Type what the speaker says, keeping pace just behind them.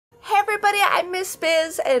everybody, I'm Miss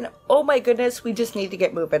Bizz, and oh my goodness, we just need to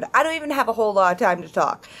get moving. I don't even have a whole lot of time to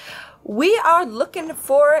talk. We are looking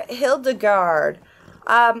for Hildegard.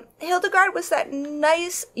 Hildegard was that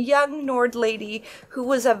nice young Nord lady who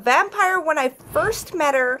was a vampire when I first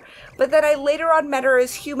met her, but then I later on met her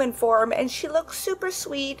as human form, and she looked super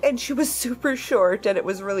sweet, and she was super short, and it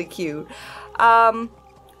was really cute.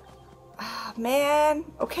 Man,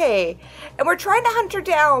 okay. And we're trying to hunt her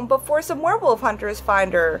down before some werewolf hunters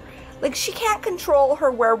find her. Like, she can't control her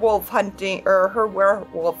werewolf hunting, or her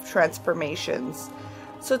werewolf transformations.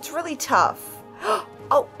 So it's really tough.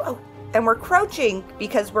 Oh, and we're crouching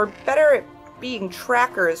because we're better at being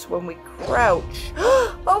trackers when we crouch.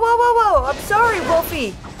 Whoa. I'm sorry,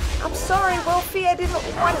 Wolfie. I'm sorry, Wolfie. I didn't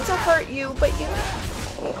want to hurt you, but you're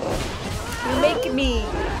making me.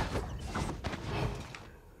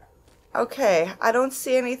 Okay, I don't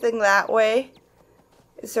see anything that way.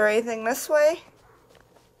 Is there anything this way?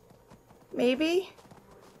 Maybe?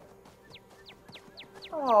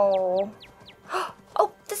 Oh.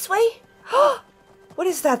 Oh, this way? What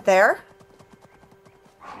is that there?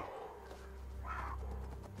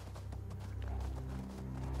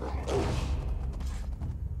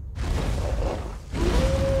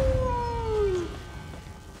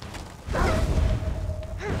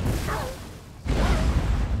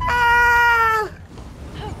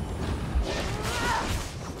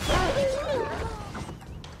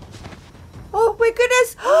 Oh my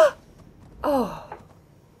goodness! Oh.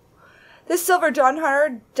 The Silver Dawn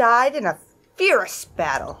Hunter died in a fierce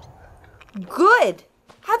battle. Good!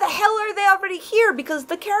 How the hell are they already here? Because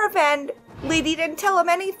the caravan lady didn't tell him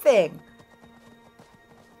anything.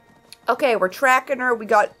 Okay, we're tracking her. We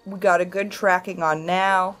got a good tracking on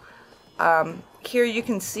now. Here you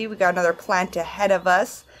can see we got another plant ahead of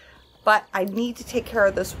us. But I need to take care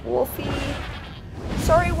of this Wolfie.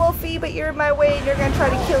 Sorry, Wolfie, but you're in my way and you're gonna try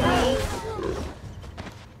to kill me.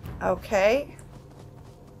 Okay.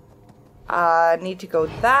 Need to go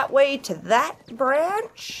that way to that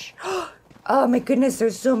branch. Oh my goodness,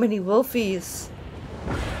 there's so many Wolfies.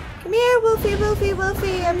 Come here,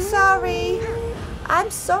 Wolfie. I'm sorry.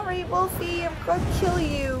 I'm sorry, Wolfie. I'm gonna kill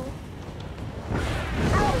you.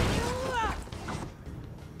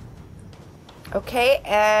 Okay,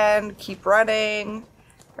 and keep running.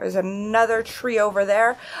 There's another tree over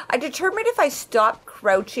there. I determined if I stop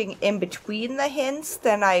crouching in between the hints,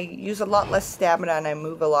 then I use a lot less stamina and I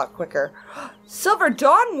move a lot quicker. Silver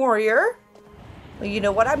Dawn Warrior? Well, you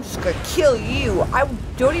know what? I'm just gonna kill you. I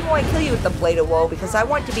don't even want to kill you with the Blade of Woe because I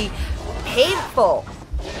want it to be painful.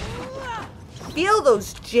 Feel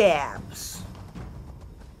those jabs.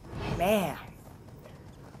 Man.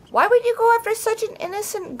 Why would you go after such an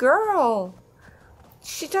innocent girl?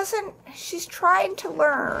 She's trying to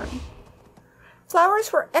learn.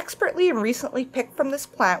 Flowers were expertly and recently picked from this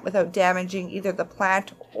plant without damaging either the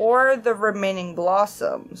plant or the remaining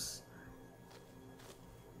blossoms.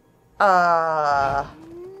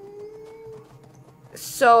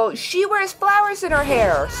 So she wears flowers in her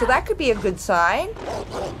hair, so that could be a good sign.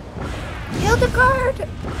 Hildegard!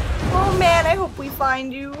 Oh man, I hope we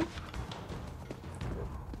find you.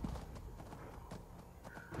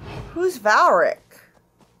 Who's Valric?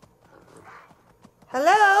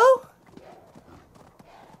 Hello?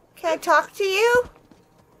 Can I talk to you?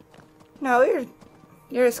 No, you're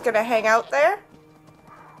just gonna hang out there?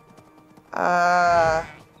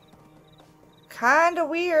 Kinda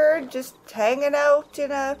weird, just hanging out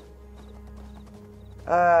in a...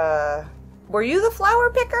 Were you the flower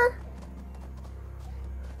picker?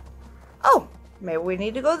 Oh, maybe we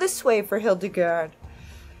need to go this way for Hildegard.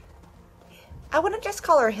 I want to just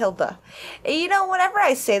call her Hilda. You know, whenever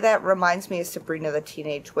I say that, it reminds me of Sabrina the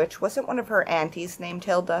Teenage Witch. Wasn't one of her aunties named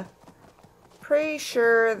Hilda? Pretty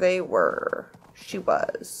sure they were. She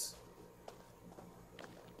was.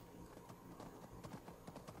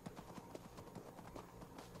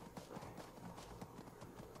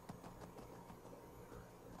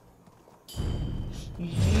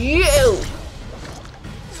 You!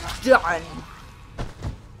 Done!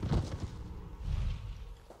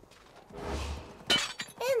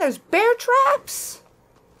 There's bear traps?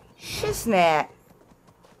 Shiznat.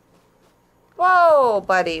 Whoa,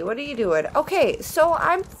 buddy. What are you doing? Okay, so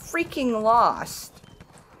I'm freaking lost.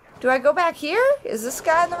 Do I go back here? Is this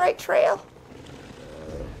guy on the right trail?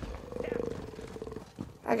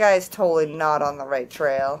 That guy's totally not on the right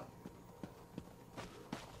trail.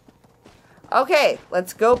 Okay,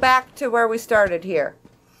 let's go back to where we started here.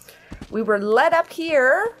 We were led up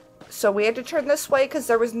here, so we had to turn this way because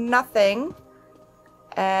there was nothing.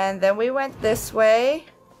 And then we went this way.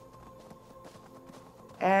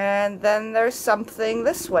 And then there's something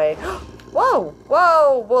this way. Whoa,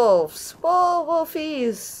 whoa, wolves. Whoa,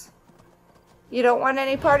 wolfies. You don't want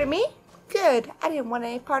any part of me? Good. I didn't want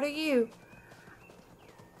any part of you.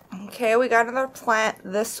 Okay, we got another plant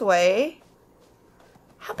this way.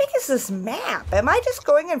 How big is this map? Am I just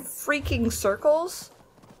going in freaking circles?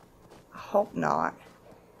 I hope not.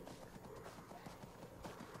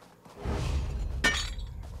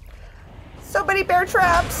 So many bear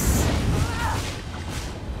traps.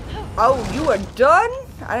 Oh, you are done?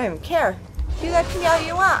 I don't even care. Do that to me all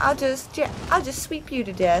you want. I'll just sweep you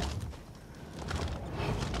to death.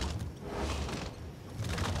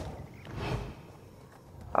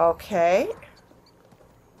 Okay.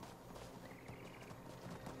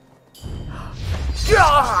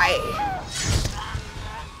 Die!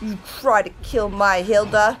 You try to kill my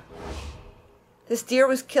Hilda. This deer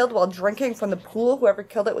was killed while drinking from the pool. Whoever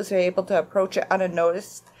killed it was able to approach it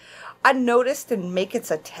unnoticed and make its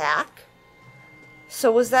attack.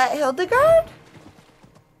 So was that Hildegard?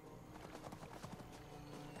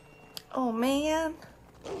 Oh man.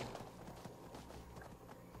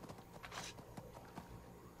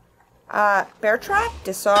 Bear trap,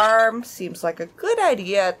 disarm, seems like a good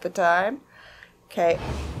idea at the time. Okay,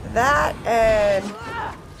 that and...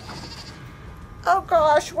 Oh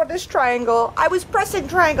gosh, what is triangle? I was pressing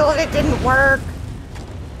triangle and it didn't work.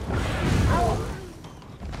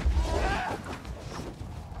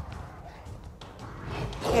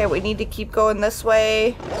 Okay, we need to keep going this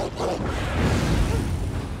way.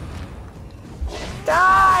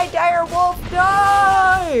 Die, dire wolf,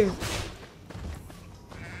 die!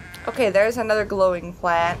 Okay, there's another glowing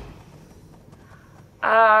plant.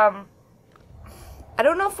 I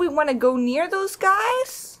don't know if we want to go near those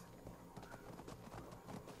guys.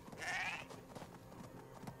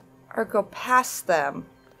 Or go past them.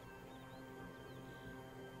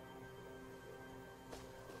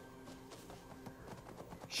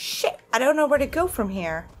 Shit, I don't know where to go from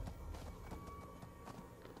here.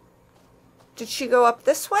 Did she go up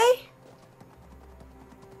this way?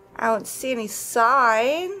 I don't see any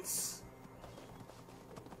signs.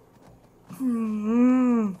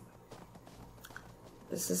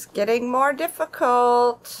 This is getting more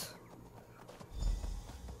difficult.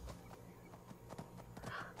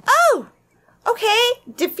 Oh! Okay,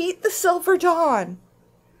 defeat the Silver Dawn.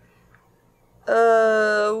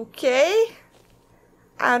 Okay.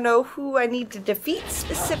 I don't know who I need to defeat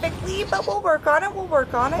specifically, but we'll work on it, we'll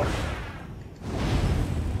work on it.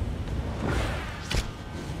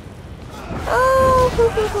 Oh, hoo,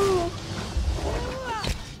 hoo, hoo.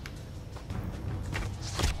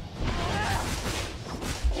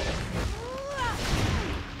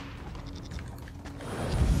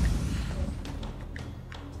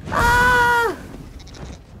 Ah!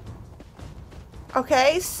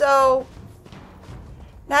 Okay, so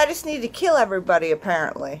now I just need to kill everybody,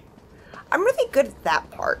 apparently. I'm really good at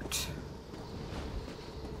that part.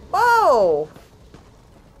 Whoa!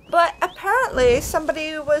 But apparently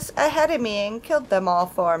somebody was ahead of me and killed them all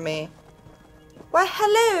for me. Well,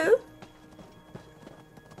 hello?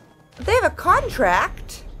 They have a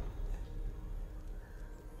contract.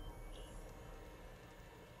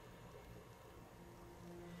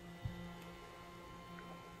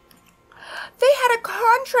 They had a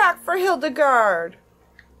contract for Hildegard.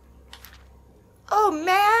 Oh,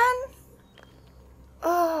 man.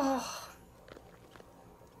 Oh.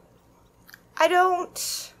 I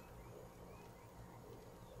don't...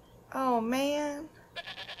 Oh, man.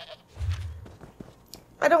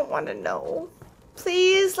 I don't want to know.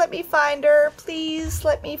 Please let me find her. Please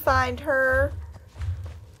let me find her.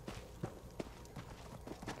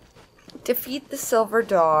 Defeat the Silver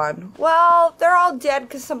Dawn. Well, they're all dead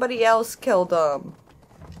because somebody else killed them.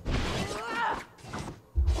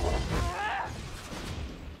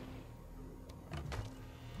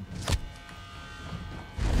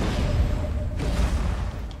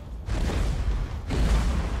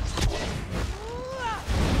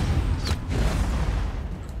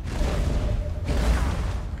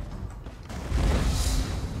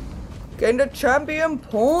 Gained a champion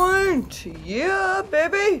point! Yeah,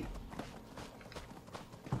 baby!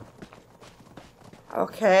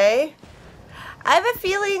 Okay. I have a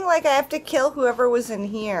feeling like I have to kill whoever was in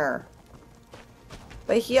here.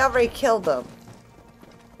 But he already killed them.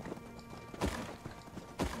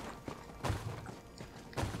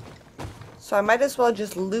 So I might as well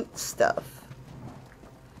just loot stuff.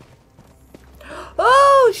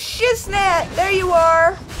 Oh, shiznit! There you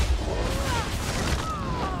are!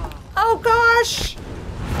 Oh gosh!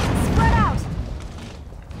 Spread out!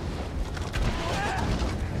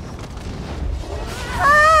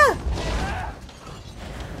 Ah!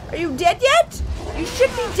 Are you dead yet? You should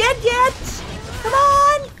be dead yet! Come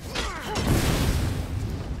on!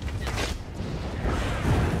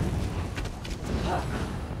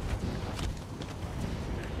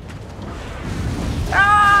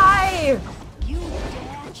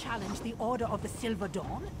 Order of the Silver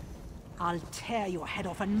Dawn? I'll tear your head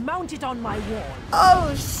off and mount it on my wall.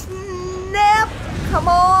 Oh, snap! Come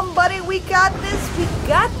on, buddy, we got this. We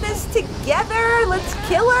got this together. Let's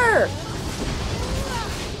kill her.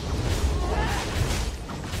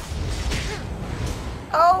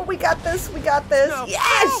 Oh, we got this. We got this. No.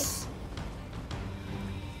 Yes!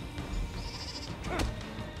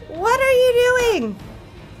 What are you doing?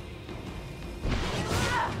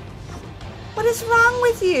 What is wrong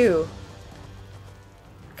with you?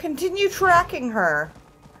 Continue tracking her.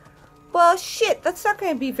 Well, shit, that's not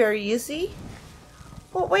going to be very easy.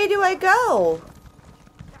 What way do I go?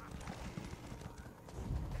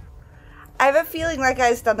 I have a feeling like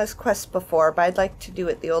I've done this quest before, but I'd like to do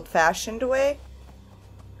it the old-fashioned way.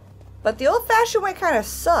 But the old-fashioned way kind of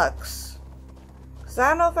sucks. Because I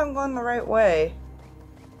don't know if I'm going the right way.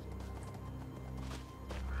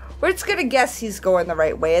 We're just going to guess he's going the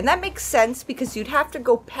right way. And that makes sense because you'd have to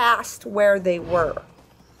go past where they were.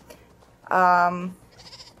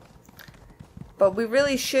 But we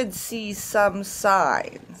really should see some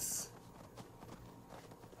signs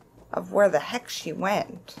of where the heck she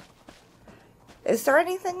went. Is there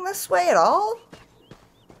anything this way at all?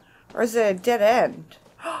 Or is it a dead end?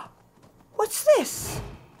 What's this?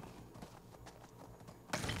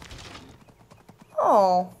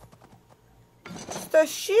 Oh. It's the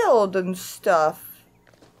shield and stuff.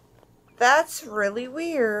 That's really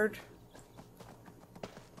weird.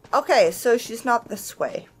 Okay, so she's not this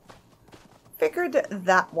way. Figured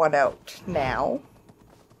that one out now.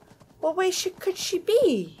 What way could she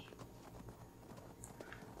be?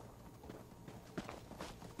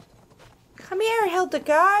 Come here,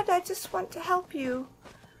 Hildegard. I just want to help you.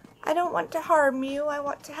 I don't want to harm you. I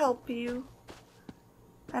want to help you.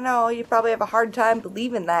 I know you probably have a hard time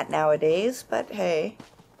believing that nowadays, but hey.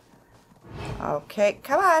 Okay,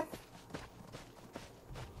 come on.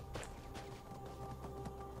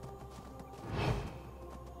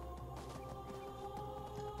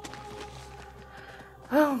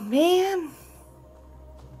 Oh, man.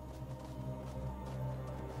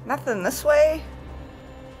 Nothing this way.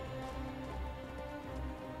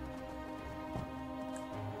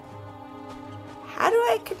 How do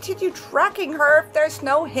I continue tracking her if there's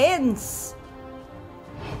no hints?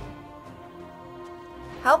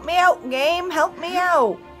 Help me out, game. Help me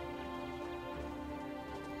out.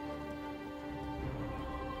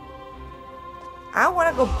 I don't want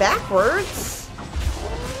to go backwards.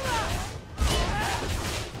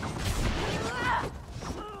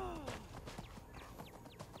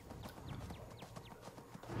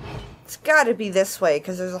 It's gotta be this way,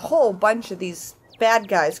 because there's a whole bunch of these bad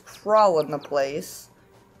guys crawling the place.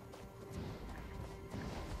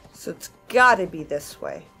 So it's gotta be this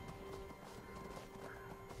way.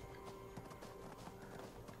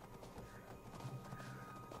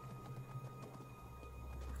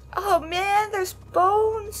 Oh man, there's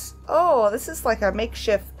bones. Oh, this is like a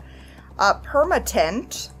makeshift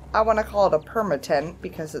permatent. I want to call it a permatent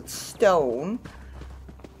because it's stone.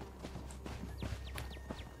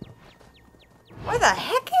 Where the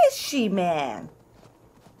heck is she, man?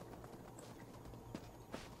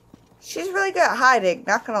 She's really good at hiding,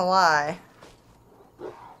 not gonna lie.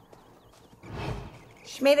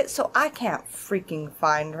 She made it so I can't freaking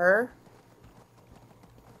find her.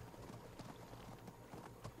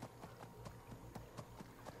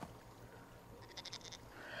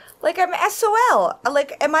 Like, I'm SOL.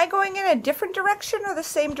 Like, am I going in a different direction or the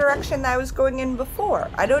same direction that I was going in before?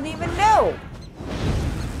 I don't even know.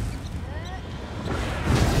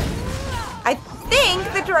 I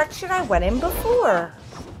think the direction I went in before.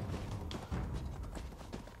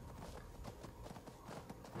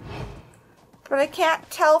 But I can't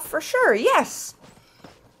tell for sure. Yes.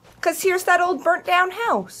 Because here's that old burnt down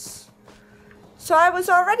house. So I was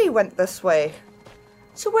already went this way.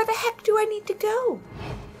 So where the heck do I need to go?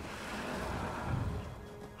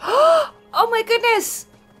 Oh my goodness!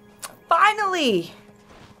 Finally!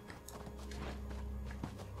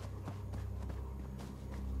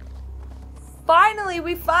 Finally,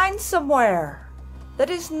 we find somewhere that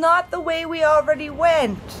is not the way we already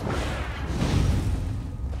went.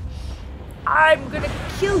 I'm gonna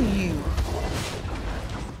kill you.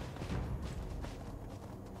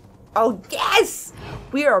 Oh, yes!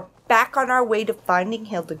 We are back on our way to finding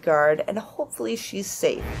Hildegard, and hopefully she's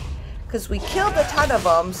safe. Because we killed a ton of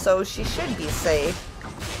them, so she should be safe.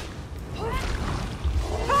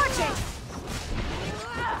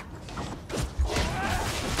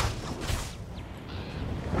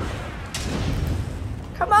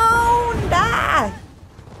 Come on, die!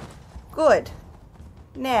 Good.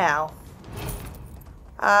 Now,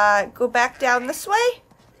 go back down this way.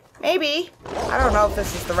 Maybe. I don't know if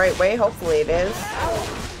this is the right way. Hopefully it is.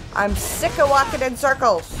 I'm sick of walking in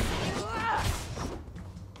circles.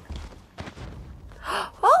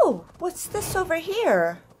 Oh, what's this over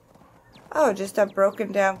here? Oh, just a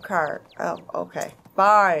broken down cart. Oh, okay.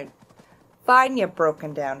 Fine. Fine, you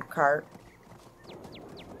broken down cart.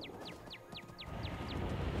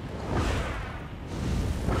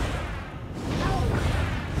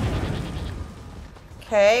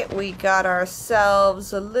 Okay, we got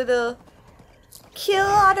ourselves a little kill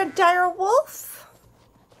on a dire wolf.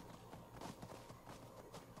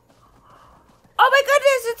 Oh my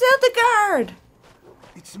goodness, it's Hildegard!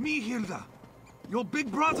 It's me, Hilda. Your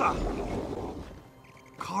big brother.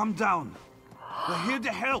 Calm down. We're here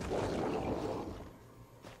to help.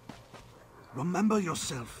 Remember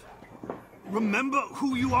yourself. Remember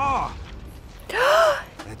who you are.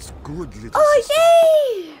 That's good, little sister.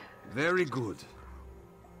 Oh, yay! Very good.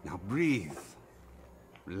 Now breathe.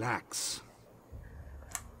 Relax.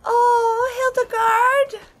 Oh,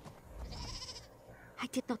 Hildegard! I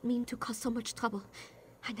did not mean to cause so much trouble.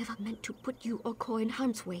 I never meant to put you or Cor in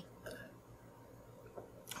harm's way.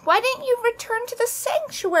 Why didn't you return to the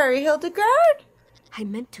sanctuary, Hildegard? I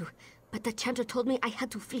meant to, but the chanter told me I had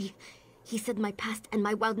to flee. He said my past and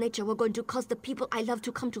my wild nature were going to cause the people I love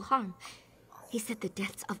to come to harm. He said the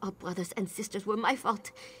deaths of our brothers and sisters were my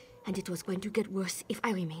fault, and it was going to get worse if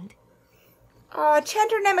I remained.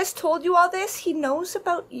 Chanter Nemes told you all this? He knows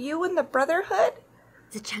about you and the Brotherhood?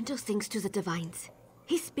 The chanter sings to the divines.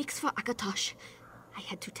 He speaks for Akatosh. I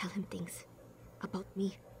had to tell him things. About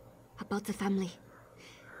me. About the family.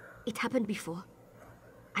 It happened before.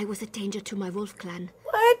 I was a danger to my wolf clan.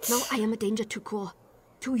 What? Now I am a danger to Cor.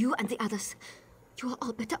 To you and the others. You are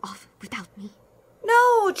all better off without me.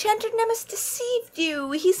 No, Chanter Nemes deceived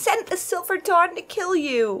you. He sent the Silver Dawn to kill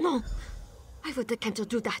you. No. Why would the chanter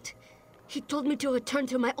do that? He told me to return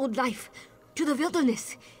to my old life. To the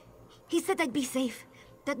wilderness. He said I'd be safe.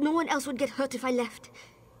 That no one else would get hurt if I left.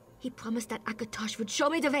 He promised that Akatosh would show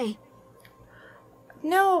me the way.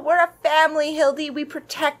 No, we're a family, Hildy. We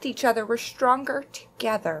protect each other. We're stronger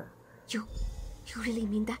together. You really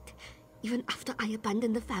mean that? Even after I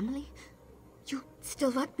abandoned the family? You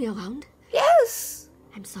still want me around? Yes!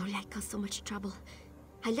 I'm sorry I caused so much trouble.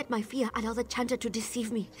 I let my fear allow the chanter to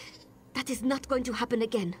deceive me. That is not going to happen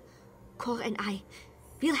again. Cor and I,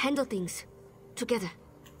 we'll handle things. Together.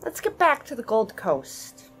 Let's get back to the Gold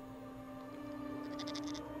Coast.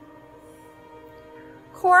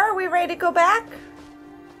 Cor, are we ready to go back?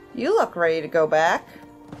 You look ready to go back.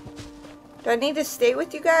 Do I need to stay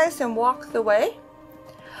with you guys and walk the way?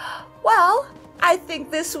 Well, I think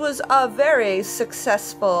this was a very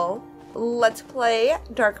successful Let's Play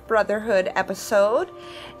Dark Brotherhood episode.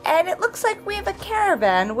 And it looks like we have a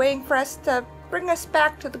caravan waiting for us to bring us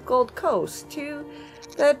back to the Gold Coast, to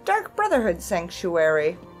the Dark Brotherhood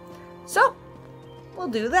Sanctuary. So, we'll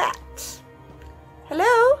do that.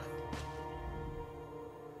 Hello?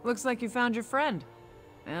 Looks like you found your friend.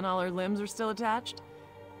 And all her limbs are still attached?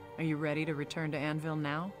 Are you ready to return to Anvil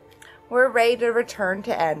now? We're ready to return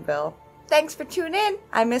to Anvil. Thanks for tuning in.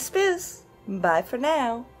 I'm Miss Bizz. Bye for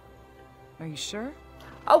now. Are you sure?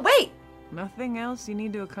 Oh, wait! Nothing else you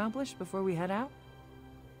need to accomplish before we head out?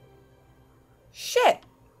 Shit.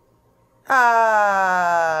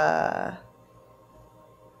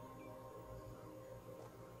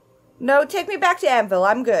 No, take me back to Anvil.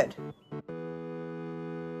 I'm good.